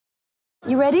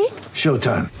You ready?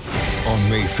 Showtime. On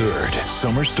May 3rd,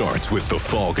 summer starts with The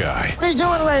Fall Guy. Let's do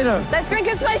it later. Let's drink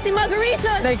a spicy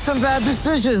margarita. Make some bad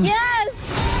decisions. Yes!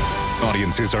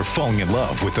 Audiences are falling in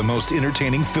love with the most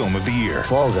entertaining film of the year.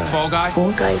 Fall Guy. Fall Guy?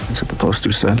 Fall Guy. That's what the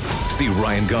poster said. See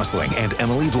Ryan Gosling and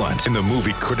Emily Blunt in the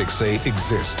movie critics say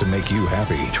exists to make you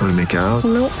happy. Trying to make it out?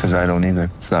 Nope. Because I don't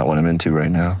either. It's not what I'm into right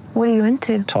now. What are you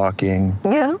into? Talking.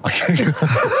 Yeah.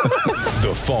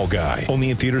 The Fall Guy.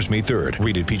 Only in theaters May 3rd.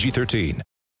 Rated PG-13.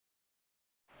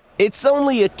 It's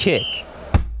only a kick,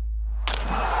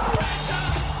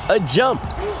 a jump,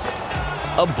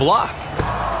 a block.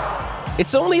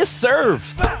 It's only a serve.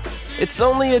 It's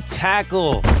only a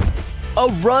tackle, a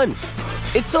run.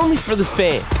 It's only for the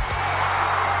fans.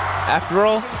 After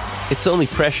all, it's only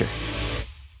pressure.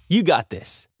 You got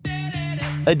this.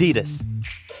 Adidas.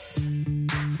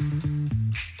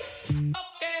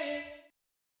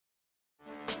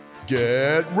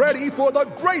 Get ready for the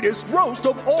greatest roast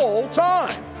of all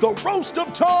time, the Roast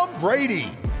of Tom Brady,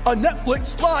 a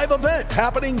Netflix live event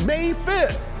happening May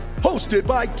 5th. Hosted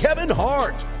by Kevin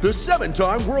Hart, the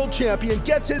 7-time world champion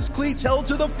gets his cleats held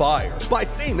to the fire by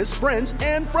famous friends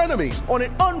and frenemies on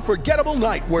an unforgettable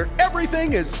night where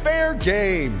everything is fair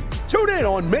game. Tune in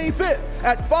on May 5th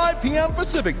at 5 p.m.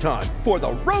 Pacific time for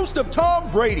the Roast of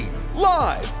Tom Brady,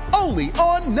 live only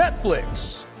on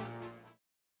Netflix.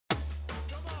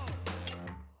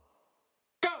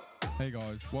 Hey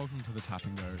guys, welcome to the Tap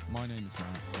and Go. My name is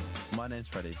Matt. My name's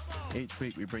Freddie. Each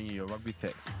week we bring you your rugby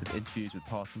fix with interviews with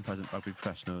past and present rugby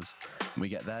professionals, and we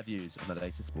get their views on the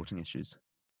latest sporting issues.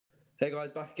 Hey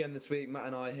guys, back again this week. Matt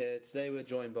and I here. Today we're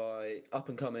joined by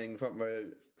up-and-coming front row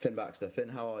Finn Baxter. Finn,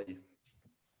 how are you?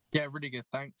 Yeah, really good.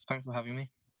 Thanks for having me.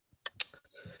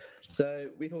 So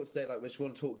we thought today, we just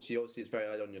want to talk to you. Obviously, it's very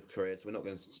early on in your career, so we're not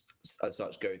going to, as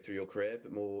such, go through your career,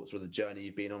 but more sort of the journey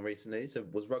you've been on recently. So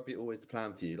was rugby always the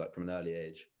plan for you, from an early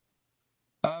age?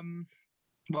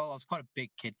 Well, I was quite a big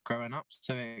kid growing up,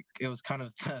 so it was kind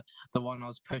of the one I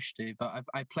was pushed to. But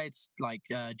I played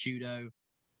judo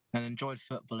and enjoyed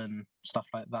football and stuff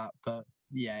like that. But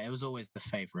yeah, it was always the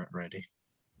favourite, really.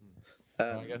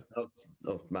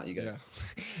 Matt, you go. Yeah.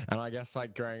 And I guess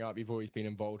growing up, you've always been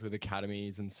involved with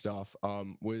academies and stuff.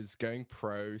 Was going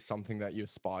pro something that you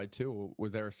aspired to, or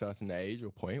was there a certain age or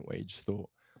point where you just thought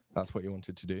that's what you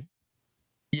wanted to do?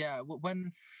 Yeah,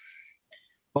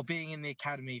 being in the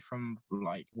academy from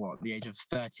the age of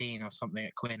 13 or something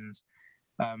at Quins,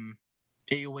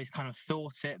 you always kind of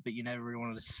thought it, but you never really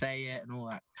wanted to say it and all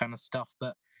that kind of stuff.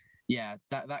 But yeah,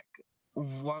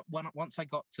 once I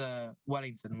got to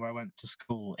Wellington, where I went to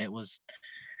school, it's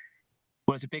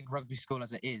a big rugby school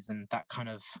as it is, and that kind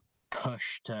of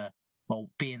push to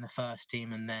be in the first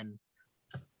team and then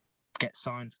get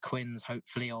signed for Quins,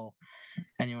 hopefully, or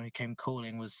anyone who came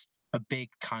calling was a big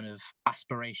kind of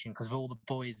aspiration, because of all the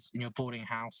boys in your boarding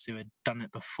house who had done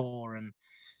it before, and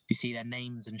you see their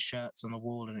names and shirts on the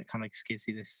wall, and it kind of gives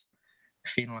you this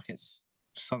feeling like it's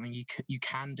something you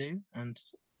can do, and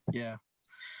yeah.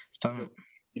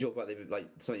 You talk about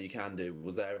something you can do.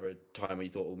 Was there ever a time where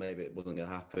you thought, well, maybe it wasn't going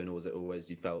to happen, or was it always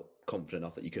you felt confident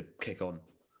enough that you could kick on?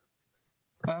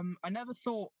 I never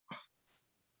thought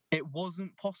it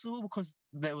wasn't possible, because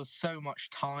there was so much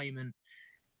time,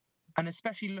 and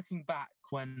especially looking back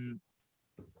when,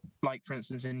 for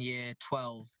instance, in year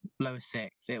 12, lower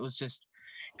sixth, it was just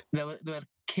there were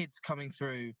kids coming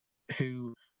through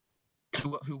who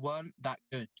weren't that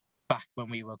good back when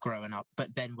we were growing up,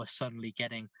 but then were suddenly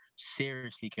getting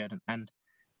seriously good. And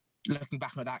looking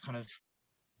back at that kind of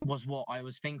was what I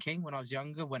was thinking when I was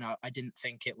younger, when I didn't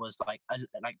think it was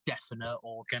definite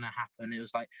or gonna happen. It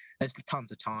was there's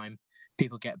tons of time.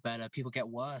 People get better, people get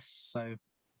worse. So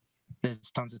there's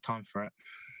tons of time for it.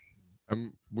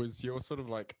 Was your sort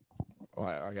of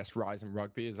I guess rise in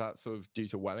rugby, is that sort of due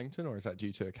to Wellington, or is that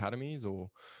due to academies, or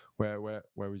where would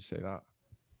you say that?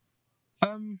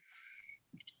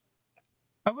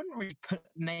 I wouldn't really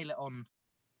nail it on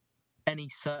any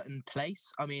certain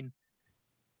place. I mean,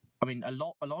 a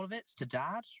lot of it's to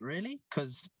Dad, really,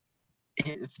 because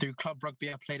through club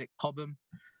rugby I played at Cobham.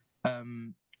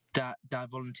 Dad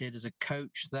volunteered as a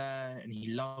coach there, and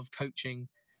he loved coaching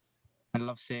and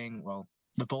loved seeing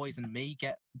the boys and me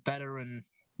get better and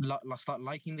start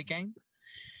liking the game.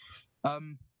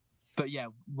 But yeah,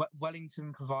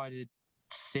 Wellington provided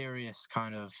serious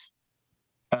kind of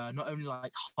not only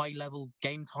high level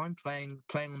game time playing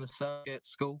on the circuit at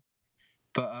school,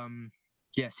 but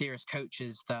serious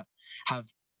coaches that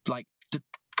have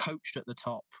coached at the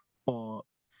top or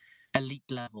elite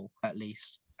level at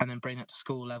least, and then bring that to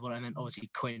school level. And then obviously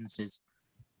Quins has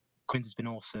been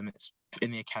awesome. It's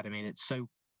in the academy, and it's so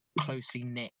closely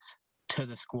knit to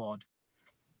the squad.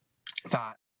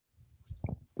 that,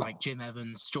 like Jim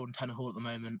Evans, Jordan Turner Hall at the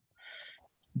moment,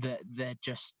 that they're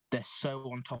so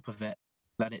on top of it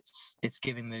that it's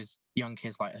giving those young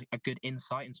kids like a good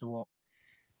insight into what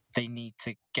they need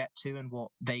to get to and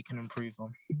what they can improve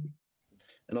on.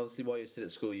 And obviously, while you're still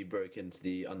at school, you broke into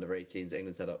the under-18s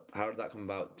England setup. How did that come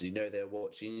about? Do you know they were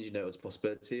watching? Did you know it was a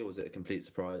possibility, or was it a complete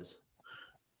surprise?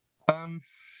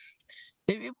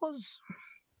 It was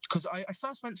because I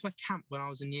first went to a camp when I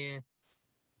was in it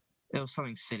was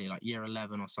something silly like year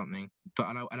 11 or something. But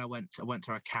I went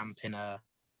to a camp in I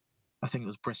think it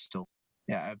was Bristol,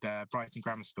 Brighton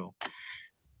Grammar School.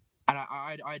 And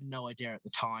I had no idea at the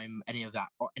time any of that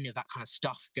kind of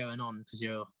stuff going on because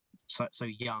you're so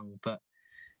young. But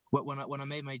when I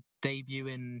made my debut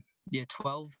in year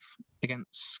 12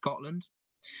 against Scotland,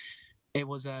 it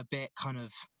was a bit kind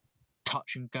of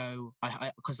touch and go.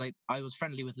 Because I was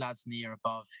friendly with lads in the year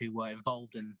above who were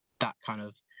involved in that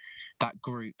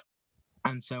group,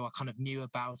 and so I kind of knew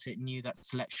about it, knew that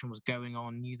selection was going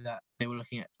on, knew that they were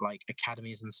looking at like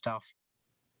academies and stuff.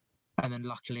 And then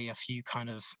luckily a few kind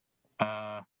of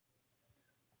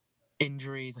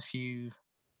injuries,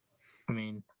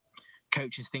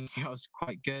 coaches thinking I was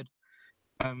quite good,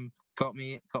 got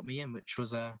me in, which was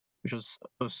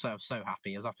so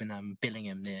happy. I was up in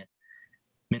Billingham near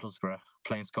Middlesbrough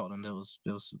playing Scotland. It was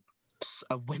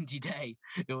a windy day.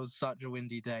 It was such a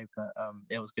windy day, but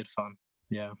it was good fun.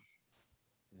 Yeah.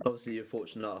 Obviously, you're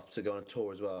fortunate enough to go on a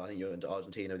tour as well. I think you went to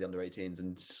Argentina with the under-18s,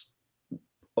 and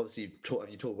obviously you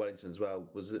toured Wellington as well.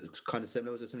 Was it kind of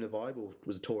similar? Was it a similar vibe, or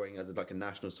was it touring as a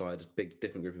national side, a big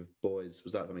different group of boys?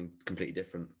 Was that something completely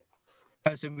different?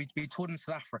 So we toured in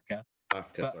South Africa.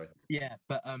 Sorry. Yeah,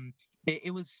 but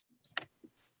it was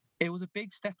a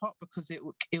big step up because it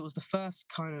was the first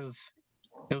time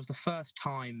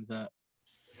that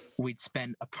we'd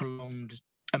spent a prolonged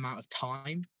amount of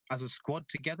time as a squad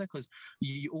together, because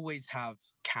you always have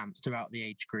camps throughout the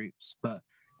age groups, but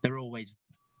they're always,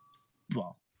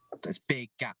 there's big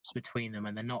gaps between them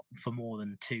and they're not for more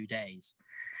than 2 days.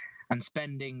 And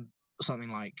spending something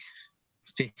like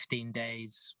 15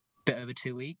 days, bit over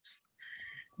 2 weeks,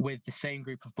 with the same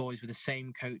group of boys, with the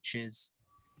same coaches,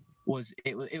 I was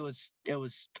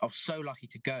so lucky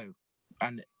to go,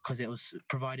 and because it was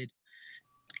provided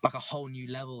like a whole new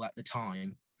level at the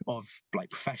time of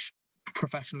like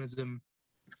professionalism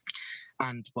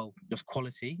and just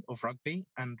quality of rugby.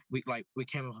 And we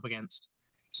came up against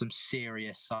some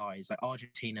serious size. Like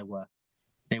Argentina were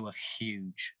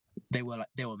huge. They were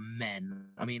men.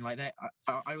 I mean, like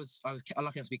I was lucky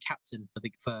enough to be captain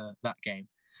for that game,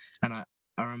 and I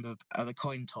remember at the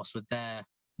coin toss with their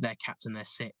captain, their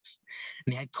 6,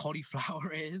 and he had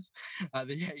cauliflower ears at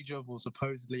the age of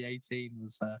supposedly 18.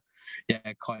 Was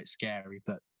quite scary,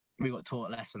 but we got taught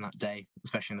a lesson that day,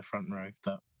 especially in the front row.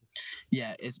 But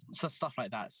yeah, it's stuff like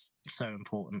that's so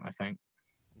important, I think.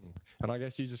 And I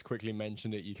guess you just quickly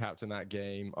mentioned it. You captained that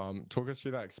game. Talk us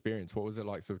through that experience. What was it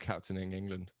like, sort of captaining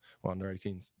England or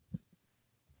under-18s?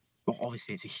 Well,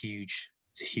 obviously, it's a huge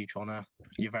honour.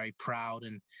 You're very proud,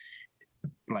 and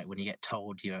like when you get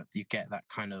told, you get that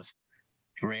kind of,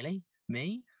 really,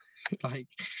 me, like,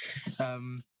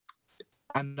 and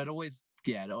I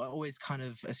always kind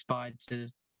of aspired to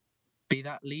be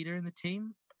that leader in the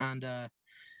team, and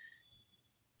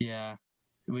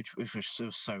which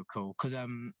was so cool because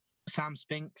Sam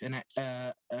Spink and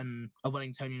a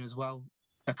Wellingtonian as well,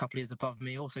 a couple of years above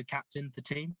me, also captained the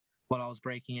team while I was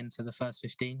breaking into the first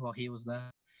 15 while he was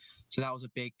there. So that was a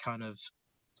big kind of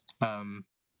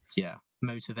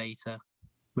motivator,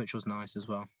 which was nice as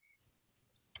well.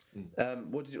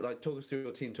 What did you like? Talk us through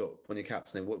your team talk when you're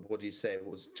captaining. What do you say?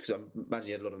 Because I imagine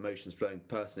you had a lot of emotions flowing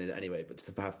personally anyway, but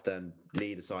to have to then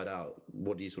lead a side out,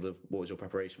 what was your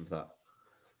preparation for that?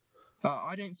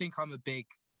 I don't think I'm a big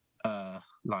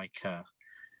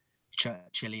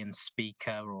Chilean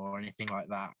speaker or anything like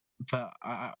that, but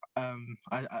I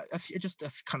just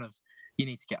kind of you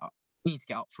need to get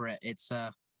up for it. It's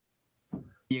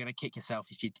you're gonna kick yourself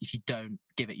if you don't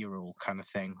give it your all, kind of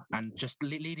thing. And just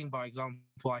leading by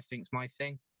example, I think, is my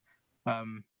thing.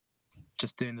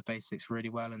 Just doing the basics really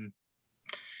well, and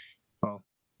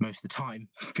most of the time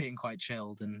being quite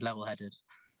chilled and level-headed.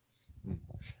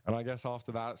 And I guess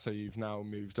after that, so you've now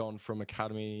moved on from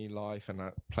academy life and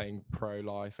playing pro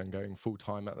life and going full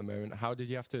time at the moment. How did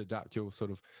you have to adapt your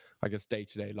sort of, I guess,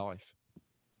 day-to-day life?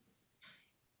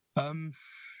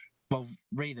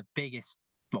 Really the biggest,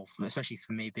 especially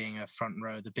for me being a front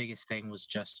row, the biggest thing was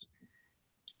just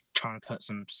trying to put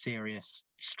some serious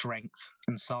strength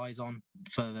and size on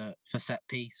for set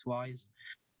piece wise.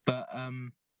 But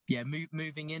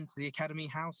moving into the academy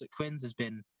house at Quins has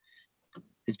been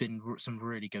it's been some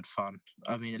really good fun.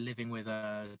 I mean, living with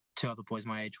two other boys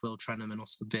my age, Will Trenham and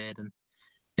Oscar Beard, and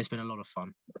it's been a lot of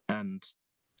fun. And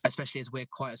especially as we're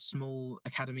quite a small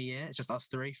academy year, it's just us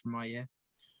three from my year.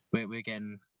 We're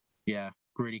getting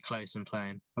really close and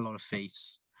playing a lot of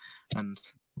Fiefs, and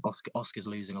Oscar's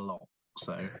losing a lot,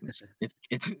 so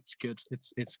it's good.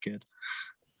 It's good.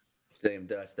 Doing him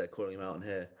dirty there, calling him out on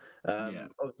here.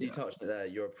 Obviously, you touched on it there.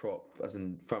 You're a prop, as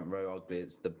in front row ugly.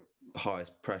 It's the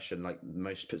highest pressure and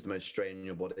puts the most strain on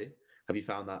your body. Have you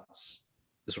found that's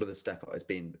the step up? It's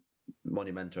been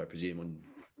monumental, I presume,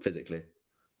 physically.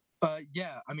 I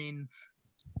mean,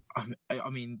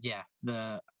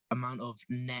 the amount of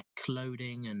neck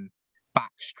loading and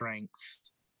back strength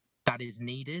that is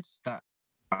needed, that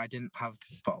I don't have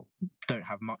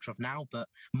much of now, but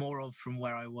more of from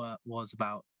where I was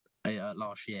about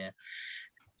last year,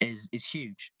 is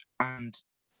huge. And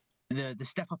the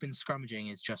step up in scrummaging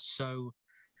is just so.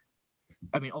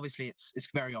 I mean, obviously, it's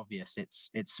very obvious.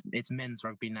 It's men's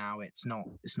rugby now. It's not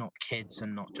kids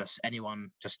and not just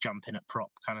anyone just jumping at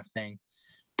prop kind of thing.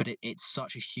 But it's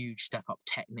such a huge step up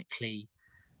technically,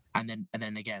 and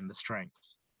then again the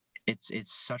strength. It's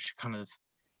such kind of,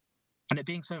 and it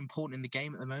being so important in the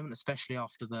game at the moment, especially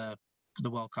after the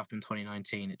World Cup in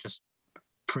 2019. It just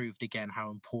proved again how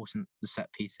important the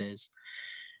set piece is.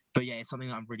 But yeah, it's something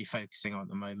that I'm really focusing on at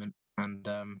the moment, and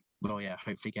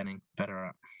hopefully getting better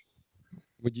at.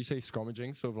 Would you say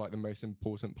scrummaging sort of like the most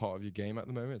important part of your game at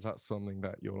the moment? Is that something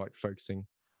that you're like focusing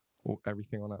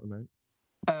everything on at the moment?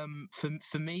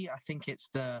 For me, I think it's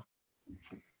the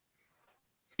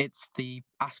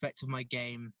aspect of my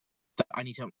game that I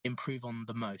need to improve on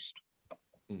the most,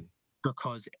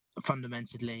 because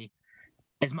fundamentally,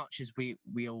 as much as we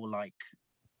all like,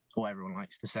 or everyone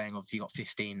likes the saying of, you got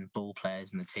 15 ball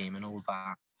players in the team and all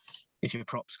that, if your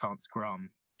props can't scrum,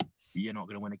 you're not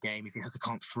going to win a game. If your hooker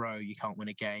can't throw, you can't win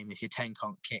a game. If your 10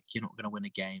 can't kick, you're not going to win a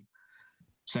game.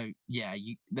 So yeah,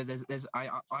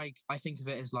 I think of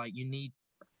it as like you need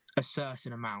a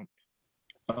certain amount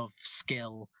of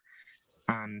skill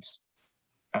and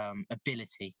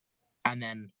ability, and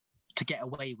then to get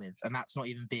away with, and that's not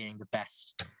even being the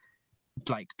best,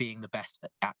 like being the best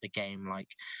at the game, like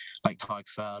Tyke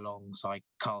Furlongs, like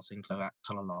Carl Sinclair, that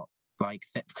kind of lot, like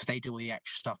because they do all the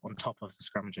extra stuff on top of the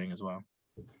scrummaging as well.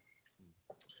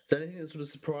 Is there anything that sort of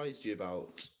surprised you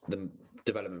about the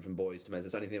development from boys to men's?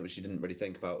 Is there anything which you didn't really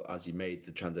think about as you made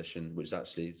the transition, which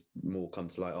actually is more come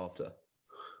to light after?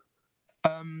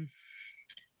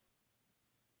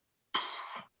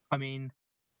 I mean,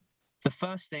 the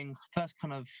first kind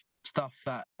of stuff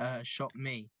that shocked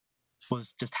me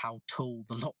was just how tall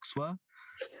the locks were.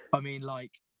 I mean,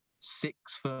 like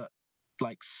 6 foot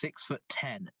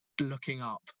 10, looking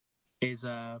up is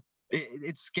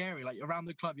it's scary. Like around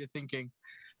the club, you're thinking,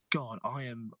 God, I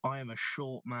am a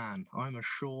short man. I'm a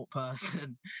short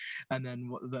person. And then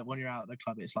when you're out at the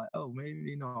club, it's like, oh,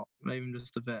 maybe not. Maybe I'm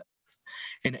just a bit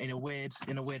in a weird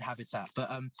habitat. But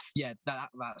that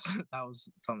was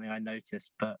something I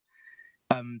noticed. But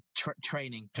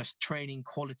training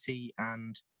quality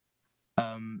and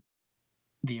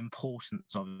the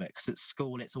importance of it, because at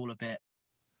school it's all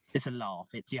it's a laugh.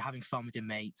 You're having fun with your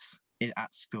mates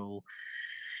at school,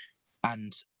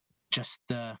 and just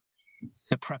the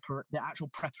actual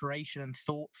preparation and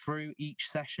thought through each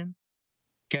session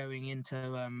going into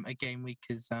a game week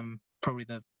is probably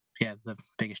the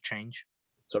biggest change.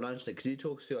 So I'm interested, could you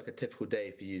talk through like a typical day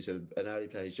for you? So an early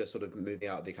player who's just sort of moving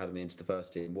out of the academy into the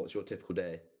first team. What's your typical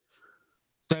day?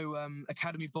 So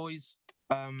academy boys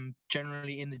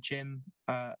generally in the gym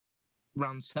around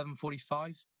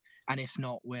 7:45, and if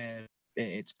not,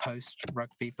 it's post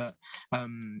rugby. But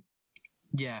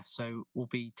so we'll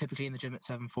be typically in the gym at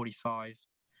 7:45,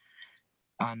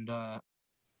 and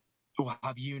we'll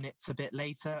have units a bit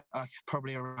later,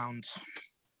 probably around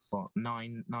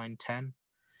 9:10.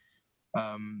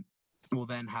 We'll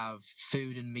then have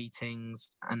food and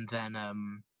meetings, and then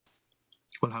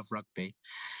we'll have rugby,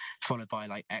 followed by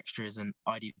like extras and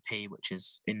IDP, which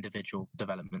is individual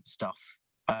development stuff,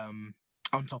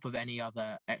 on top of any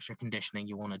other extra conditioning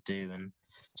you want to do and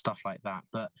stuff like that.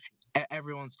 But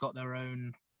everyone's got their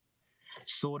own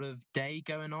sort of day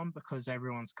going on, because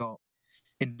everyone's got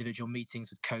individual meetings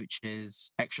with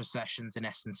coaches, extra sessions in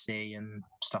S&C and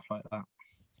stuff like that.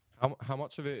 How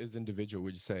much of it is individual,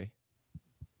 would you say?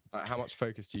 How much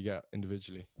focus do you get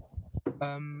individually?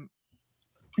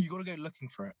 You got to go looking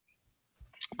for it.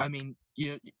 I mean,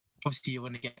 you're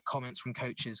going to get comments from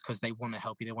coaches because they want to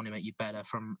help you. They want to make you better,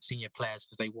 from senior players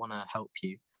because they want to help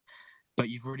you. But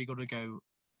you've really got to go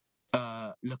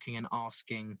looking and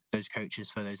asking those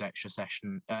coaches for those extra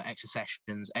sessions,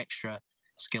 extra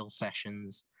skill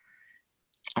sessions,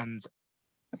 and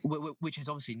which is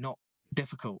obviously not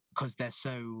difficult because they're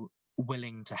so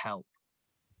willing to help.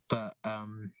 But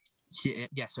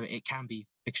so it can be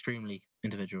extremely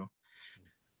individual.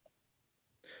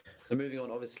 So moving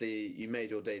on, obviously you made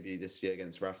your debut this year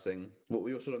against Racing. What were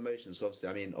your sort of emotions?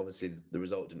 Obviously the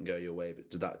result didn't go your way,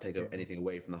 but did that take anything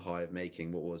away from the high of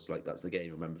making what was like that's the game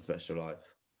you remember for the rest of your life?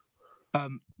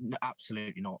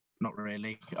 Absolutely not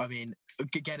really. I mean,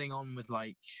 getting on with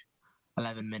like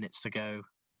 11 minutes to go,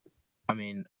 I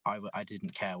mean, I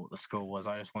didn't care what the score was.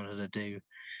 I just wanted to do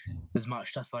as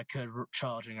much stuff I could,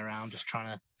 charging around, just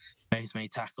trying to make as many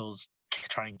tackles,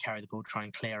 try and carry the ball, try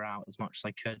and clear out as much as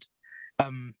I could.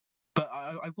 But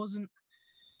I wasn't,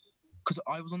 because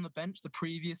I was on the bench the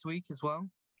previous week as well,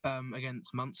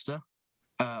 against Munster,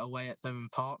 away at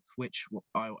Thomond Park, which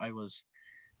I was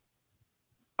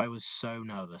so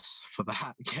nervous for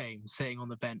that game, sitting on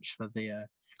the bench for the.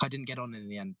 I didn't get on in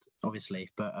the end, obviously,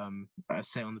 but I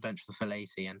was sitting on the bench for the full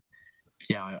 80, and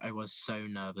yeah, I was so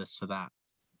nervous for that,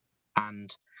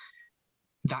 and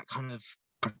that kind of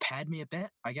prepared me a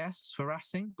bit, I guess, for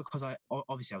Racing, because I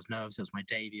was nervous. It was my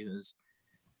debut. It was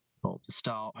the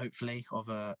start, hopefully, of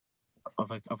a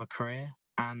career,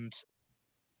 and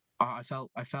I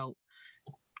felt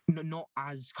not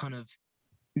as kind of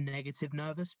negative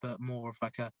nervous, but more of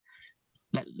like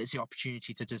let's the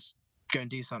opportunity to just go and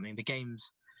do something. The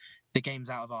game's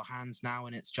out of our hands now,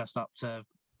 and it's just up to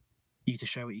you to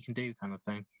show what you can do, kind of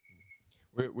thing.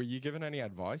 Were you given any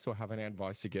advice or have any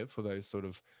advice to give for those sort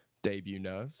of debut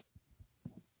nerves?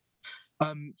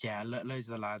 Yeah, loads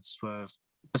of the lads were,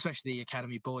 especially the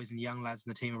academy boys and young lads in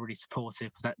the team, are really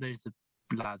supportive, because those are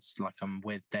the lads like I'm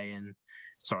with during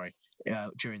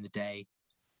the day.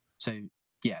 So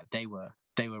yeah, they were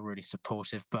really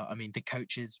supportive. But I mean, the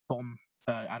coaches,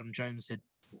 Adam Jones had,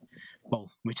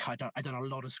 which I done a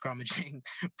lot of scrummaging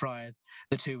prior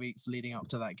the 2 weeks leading up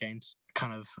to that game to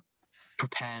kind of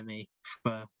prepare me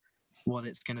for what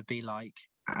it's going to be like.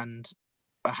 And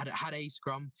I had a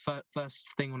scrum first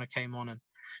thing when I came on, and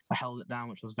I held it down,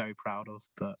 which I was very proud of.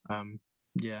 But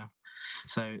yeah,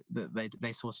 so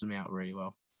they sorted me out really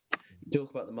well.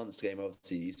 Talk about the Munster game.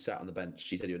 Obviously, you sat on the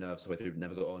bench. You said you were nervous halfway through, but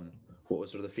never got on. What were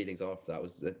sort of the feelings after that?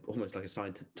 Was it almost like a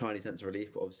tiny sense of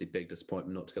relief, but obviously big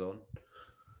disappointment not to get on?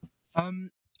 I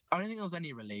don't think there was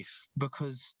any relief,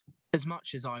 because as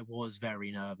much as I was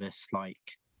very nervous,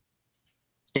 like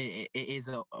it is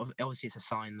obviously it's a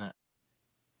sign that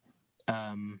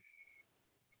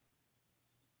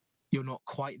you're not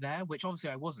quite there, which obviously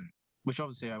I wasn't.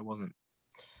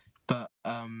 But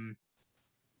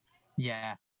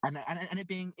yeah, and it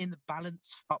being in the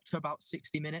balance up to about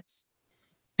 60 minutes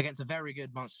against a very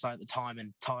good Munster side at the time,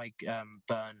 and Ty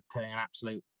Byrne putting an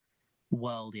absolute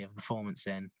worldie of performance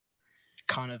in,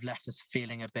 kind of left us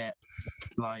feeling a bit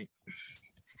like,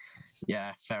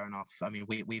 yeah, fair enough. I mean,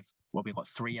 we've got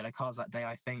 3 yellow cards that day.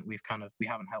 I think we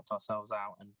haven't helped ourselves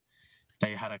out, and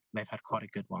they've had quite a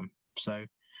good one. So,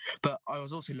 but I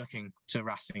was also looking to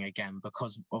Racing again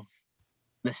because of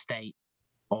the state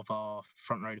of our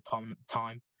front row department at the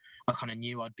time. I kind of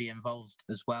knew I'd be involved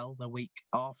as well the week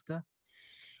after.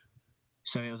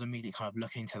 So it was immediately kind of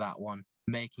looking to that one,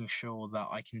 making sure that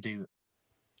I can do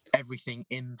everything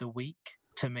in the week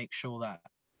to make sure that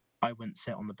I wouldn't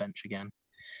sit on the bench again.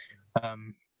 Yeah.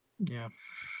 I'm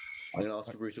going to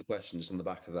ask a brutal question just on the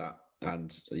back of that,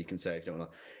 and you can say if you don't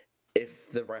want to.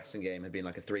 If the Racing game had been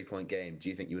like a 3-point game, do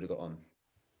you think you would have got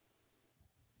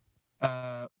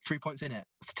on? 3 points in it,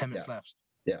 10 minutes left.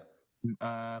 Yeah.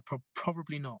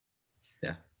 Probably not.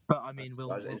 Yeah. But I mean,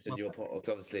 we'll your point.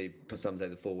 Obviously, some say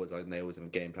the forwards, like, they always have a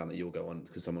game plan that you'll go on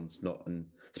because someone's not, and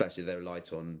especially if they're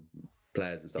light on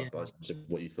players and stuff. Yeah. But just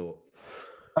what you thought.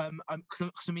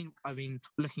 Because I mean,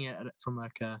 looking at it from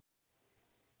like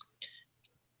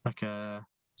a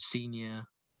senior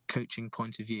coaching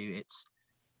point of view, it's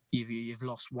you've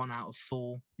lost 1 out of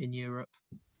 4 in Europe.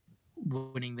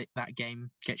 Winning that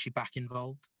game gets you back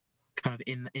involved, kind of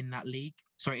in that league.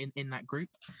 Sorry, in that group.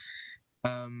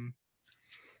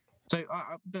 So,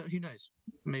 but who knows?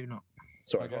 Maybe not.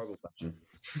 Sorry, horrible question.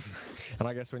 And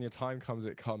I guess when your time comes,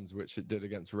 it comes, which it did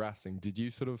against Racing. Did you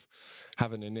sort of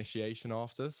have an initiation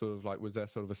after? Sort of like, was there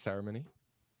sort of a ceremony?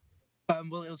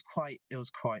 Well, it was quite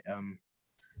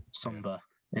somber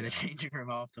in the changing room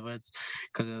afterwards,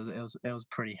 because it was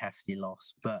pretty hefty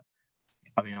loss. But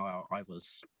I mean, I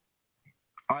was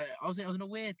in a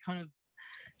weird kind of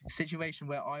situation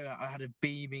where I had a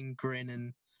beaming grin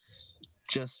and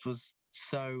just was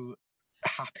so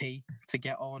happy to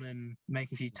get on and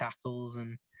make a few tackles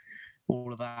and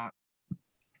all of that.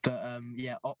 But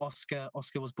yeah, Oscar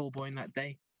was ball boying that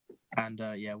day, And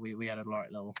yeah, we had a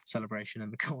light little celebration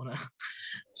in the corner.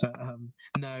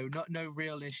 But no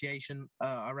real initiation.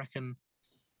 I reckon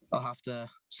I'll have to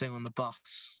sing on the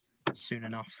bus soon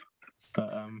enough.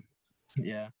 But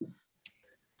yeah.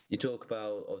 You talk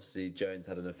about, obviously, Jones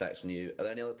had an effect on you. Are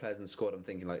there any other players in the squad? I'm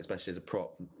thinking, like, especially as a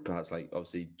prop, perhaps, like,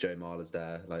 obviously, Joe Marler's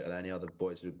there. Like, are there any other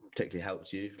boys who particularly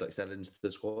helped you, like, settle into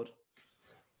the squad?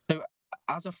 So,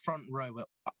 as a front row,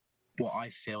 what I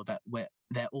feel that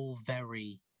they're all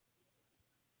very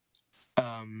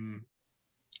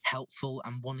helpful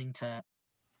and wanting to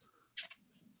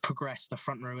progress the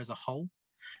front row as a whole,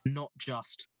 not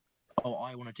just, oh,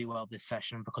 I want to do well this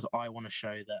session because I want to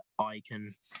show that I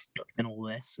can, and all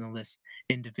this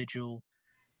individual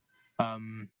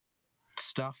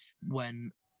stuff,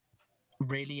 when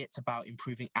really it's about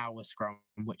improving our scrum,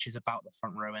 which is about the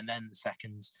front row and then the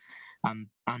seconds and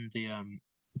the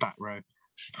back row.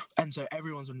 And so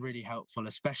everyone's been really helpful,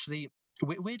 especially,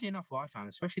 weirdly enough, what I found,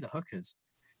 especially the hookers.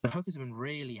 The hookers have been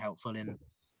really helpful in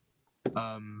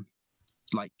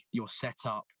like your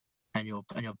setup and your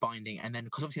binding, and then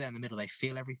because obviously they're in the middle, they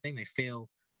feel everything. They feel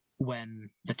when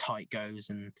the tight goes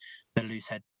and the loose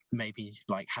head maybe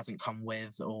like hasn't come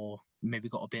with, or maybe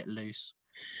got a bit loose.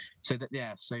 So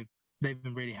they've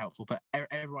been really helpful. But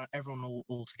everyone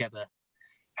all together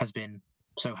has been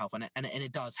so helpful, and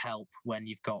it does help when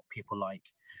you've got people like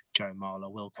Joe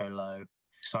Marler, Wilco Lowe,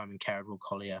 Simon Carrad, Will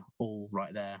Collier, all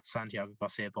right there, Santiago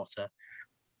Garcia Botta,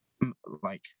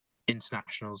 like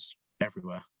internationals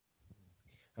everywhere.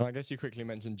 And I guess you quickly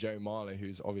mentioned Joe Marler,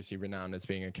 who's obviously renowned as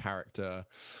being a character.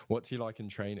 What's he like in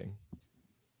training?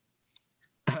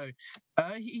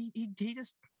 He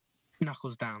just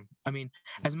knuckles down. I mean,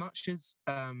 as much as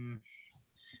you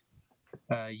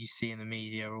see in the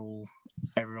media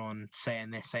everyone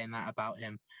saying this, saying that about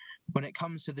him, when it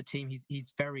comes to the team,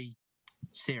 he's very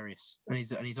serious, and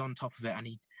he's on top of it,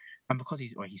 and because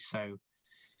he's so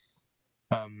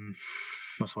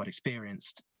what's the word,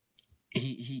 experienced.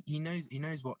 He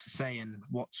knows what to say and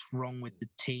what's wrong with the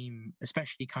team,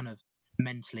 especially kind of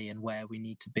mentally and where we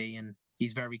need to be, and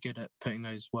he's very good at putting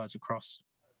those words across.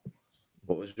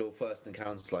 What was your first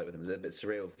encounter like with him? Was it a bit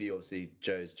surreal for you? Obviously,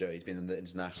 Joe's Joe. He's been in the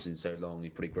international so long.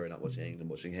 You've probably grown up watching England,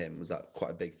 watching him. Was that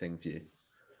quite a big thing for you?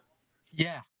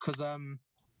 Yeah, because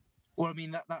well, I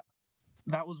mean that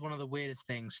was one of the weirdest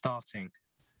things starting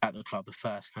at the club. The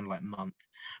first kind of like month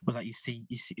was that you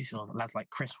saw lads like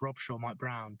Chris Robshaw, Mike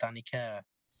Brown, Danny Kerr,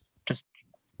 just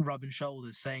rubbing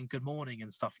shoulders, saying good morning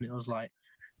and stuff, and it was like,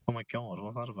 oh my god,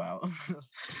 what's that about?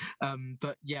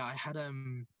 But yeah, I had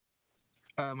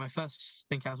my first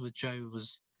encounter with Joe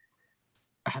was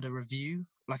I had a review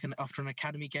after an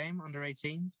academy game under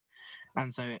 18s,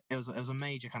 and so it was a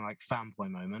major kind of like fanboy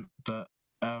moment. But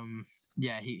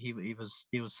yeah, he was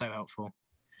so helpful.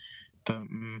 But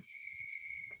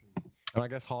and I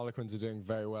guess Harlequins are doing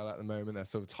very well at the moment. They're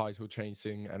sort of title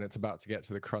chasing, and it's about to get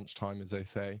to the crunch time, as they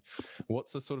say.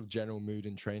 What's the sort of general mood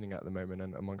in training at the moment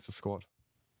and amongst the squad?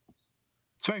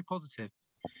 It's very positive.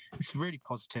 It's really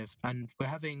positive, and we're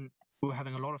having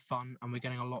a lot of fun, and we're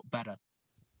getting a lot better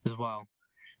as well.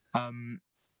 I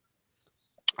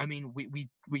mean, we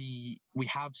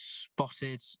have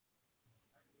spotted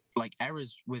like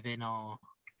errors within our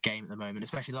game at the moment,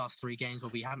 especially the last 3 games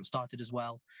where we haven't started as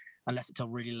well, and left it till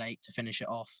really late to finish it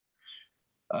off.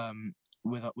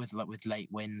 With late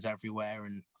wins everywhere,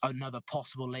 and another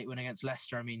possible late win against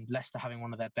Leicester. I mean, Leicester having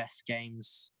one of their best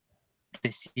games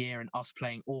this year, and us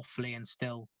playing awfully and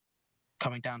still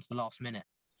coming down to the last minute,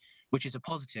 which is a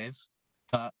positive,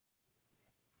 but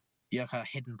yeah, kind of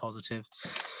hidden positive.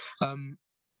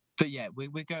 But yeah,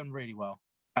 we're going really well,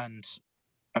 and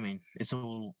I mean, it's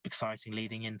all exciting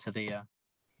leading into the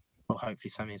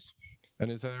hopefully semis.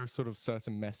 And is there a sort of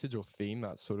certain message or theme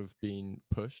that's sort of been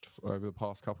pushed over the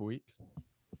past couple of weeks?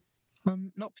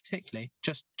 Not particularly.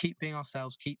 Just keep being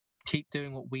ourselves. Keep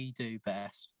doing what we do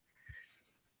best.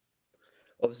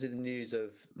 Obviously, the news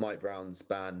of Mike Brown's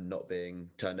ban not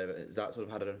being turned over, has that sort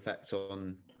of had an effect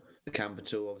on the camp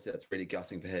at all? Obviously, that's really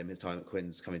gutting for him. His time at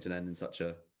Quins coming to an end in such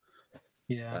a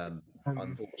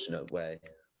unfortunate way.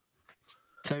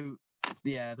 So,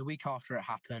 yeah, the week after it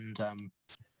happened,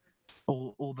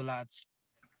 all the lads,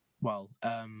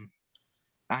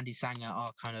 Andy Sanger,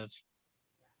 are kind of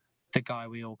the guy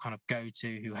we all kind of go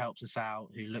to, who helps us out,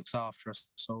 who looks after us.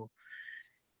 So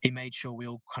he made sure we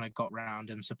all kind of got round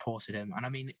him, supported him. And I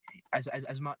mean,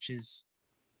 as much as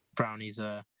Brownie's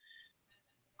a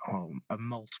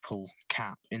multiple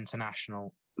cap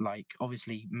international, like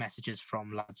obviously messages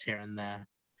from lads here and there,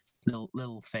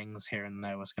 little things here and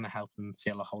there was going to help him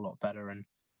feel a whole lot better. And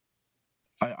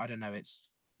I don't know,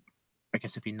 I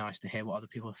guess it'd be nice to hear what other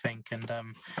people think. And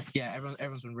yeah,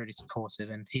 everyone's been really supportive,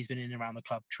 and he's been in and around the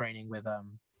club training with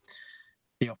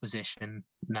the opposition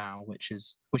now, which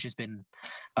has been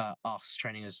us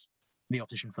training as the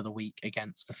opposition for the week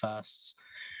against the firsts,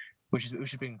 which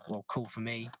has been cool for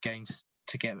me, getting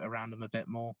to get around them a bit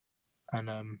more.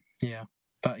 And yeah,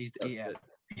 but he's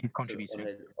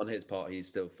contributing. So on his part, he's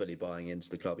still fully buying into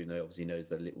the club, even though obviously he knows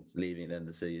they're leaving at the end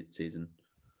of the season.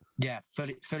 Yeah,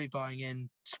 fully buying in,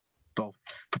 well,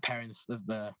 preparing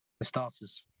the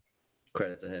starters.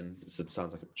 Credit to him.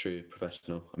 Sounds like a true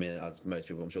professional. I mean, as most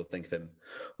people, I'm sure, think of him.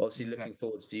 Obviously, looking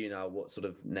forwards for you now. What sort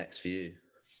of next for you?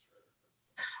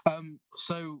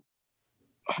 So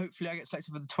hopefully I get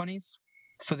selected for the 20s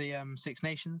for the Six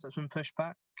Nations that's been pushed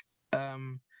back.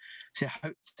 So I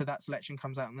hope that selection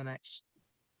comes out in the next,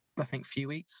 I think, few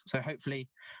weeks. So hopefully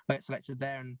I get selected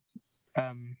there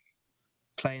and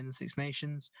play in the Six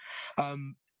Nations.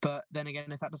 But then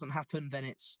again, if that doesn't happen, then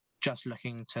it's just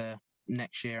looking to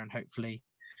next year and hopefully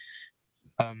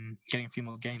getting a few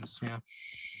more games. Yeah.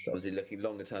 Obviously, looking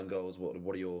longer term goals. What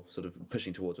are you sort of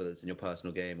pushing towards, whether it's in your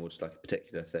personal game or just like a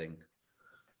particular thing?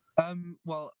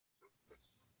 Well,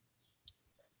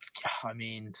 I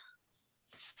mean,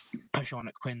 pushing on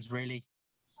at Quins really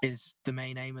is the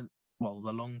main aim, the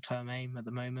long-term aim at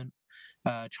the moment.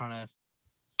 Trying to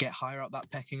get higher up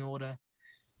that pecking order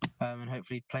and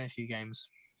hopefully play a few games.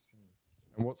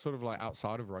 And what sort of, like,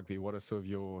 outside of rugby, what are sort of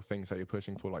your things that you're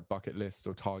pushing for, like bucket list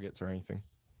or targets or anything?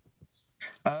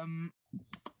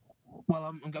 Well,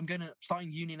 I'm going to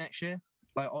starting uni next year,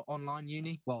 like online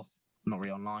uni. Well, not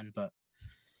really online, but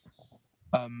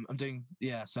I'm doing,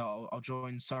 so I'll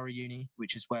join Surrey Uni,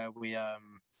 which is where we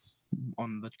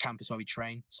on the campus where we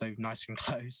train, so nice and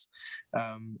close.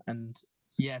 And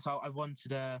yeah, so I want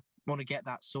to get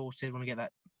that sorted, want to get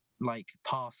that like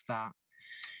past that.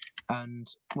 And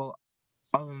well,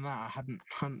 other than that, I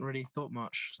hadn't really thought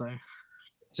much. So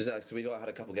so we had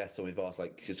a couple of guests on. We've asked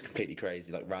like just completely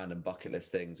crazy, like random bucket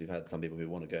list things. We've had some people who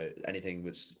want to go anything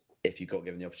which, if you got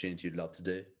given the opportunity, you'd love to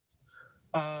do.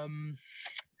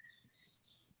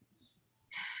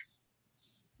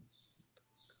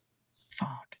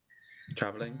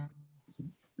 Traveling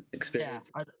experience.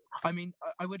 Yeah, I mean,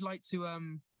 I would like to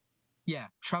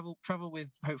travel with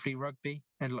hopefully rugby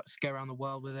and let's go around the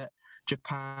world with it.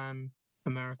 Japan,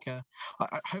 America,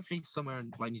 hopefully somewhere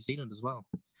in like New Zealand as well.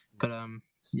 But I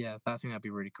think that'd be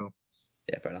really cool.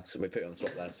 Yeah, fair enough. So we put you on the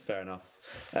spot there. So fair enough.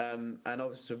 And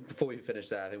obviously, before we finish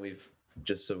there, I think we've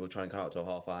just we're trying to come out to a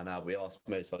half hour now. We asked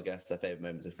most of our guests their favourite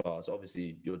moments so far. So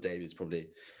obviously, your debut is probably,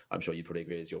 I'm sure you probably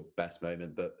agree, is your best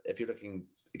moment. But if you're looking,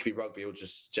 it could be rugby or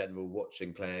just general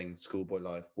watching, playing, schoolboy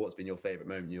life. What's been your favourite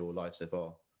moment in your life so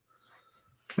far?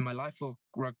 In my life or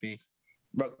rugby?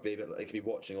 Rugby, but it could be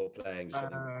watching or playing. Just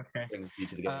okay. Bring you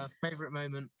to the game. Favourite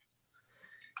moment?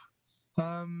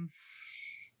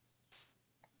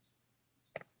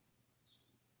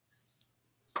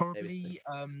 Probably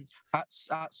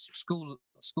at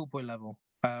schoolboy level.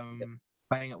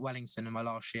 Playing at Wellington in my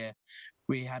last year,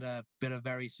 we had a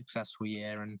very successful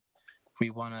year, and we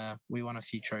won a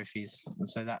few trophies. And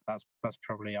so that's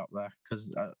probably up there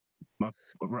because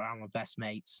around my best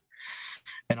mates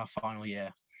in our final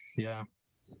year. Yeah.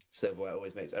 Silverware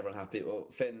always makes everyone happy. Well,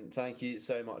 Finn, thank you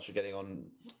so much for getting on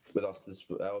with us.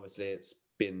 Obviously, it's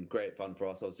been great fun for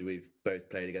us. Obviously, we've both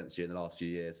played against you in the last few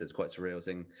years, so it's quite surreal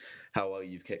seeing how well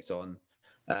you've kicked on.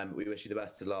 We wish you the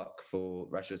best of luck for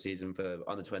the rest of the season for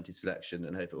under 20 selection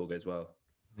and hope it all goes well.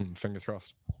 Fingers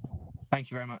crossed.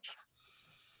 Thank you very much.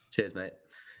 Cheers, mate.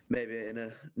 Maybe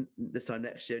this time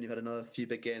next year, when you've had another few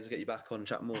big games, we'll get you back on and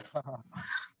chat more.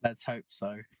 Let's hope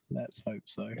so.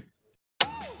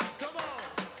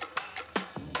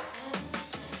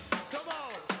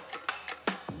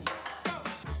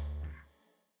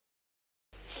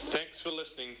 Thanks for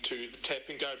listening to the Tap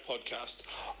and Go podcast.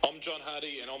 I'm John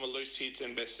Hardy and I'm a Loose Heads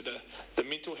ambassador, the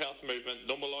mental health movement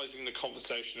normalising the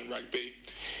conversation in rugby.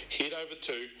 Head over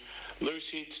to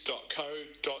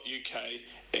looseheads.co.uk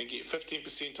and get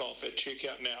 15% off at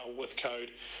checkout now with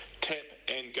code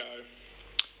TAPANDGO.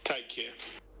 Take care.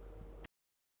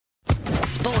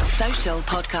 Sports Social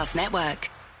Podcast Network.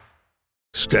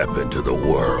 Step into the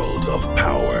world of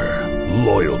power,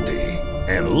 loyalty,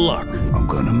 and luck. I'm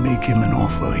gonna make him an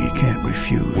offer he can't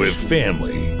refuse. With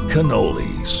family,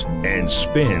 cannolis, and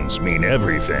spins mean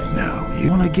everything. Now, you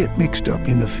wanna get mixed up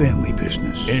in the family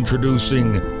business.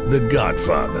 Introducing The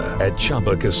Godfather at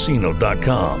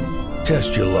ChumbaCasino.com.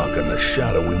 Test your luck in the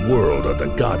shadowy world of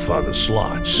The Godfather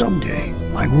slot. Someday,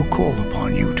 I will call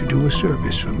upon you to do a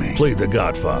service for me. Play The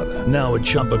Godfather, now at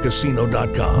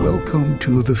ChumbaCasino.com. Welcome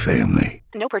to the family.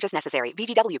 No purchase necessary.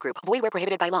 VGW Group. Void where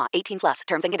prohibited by law. 18+.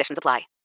 Terms and conditions apply.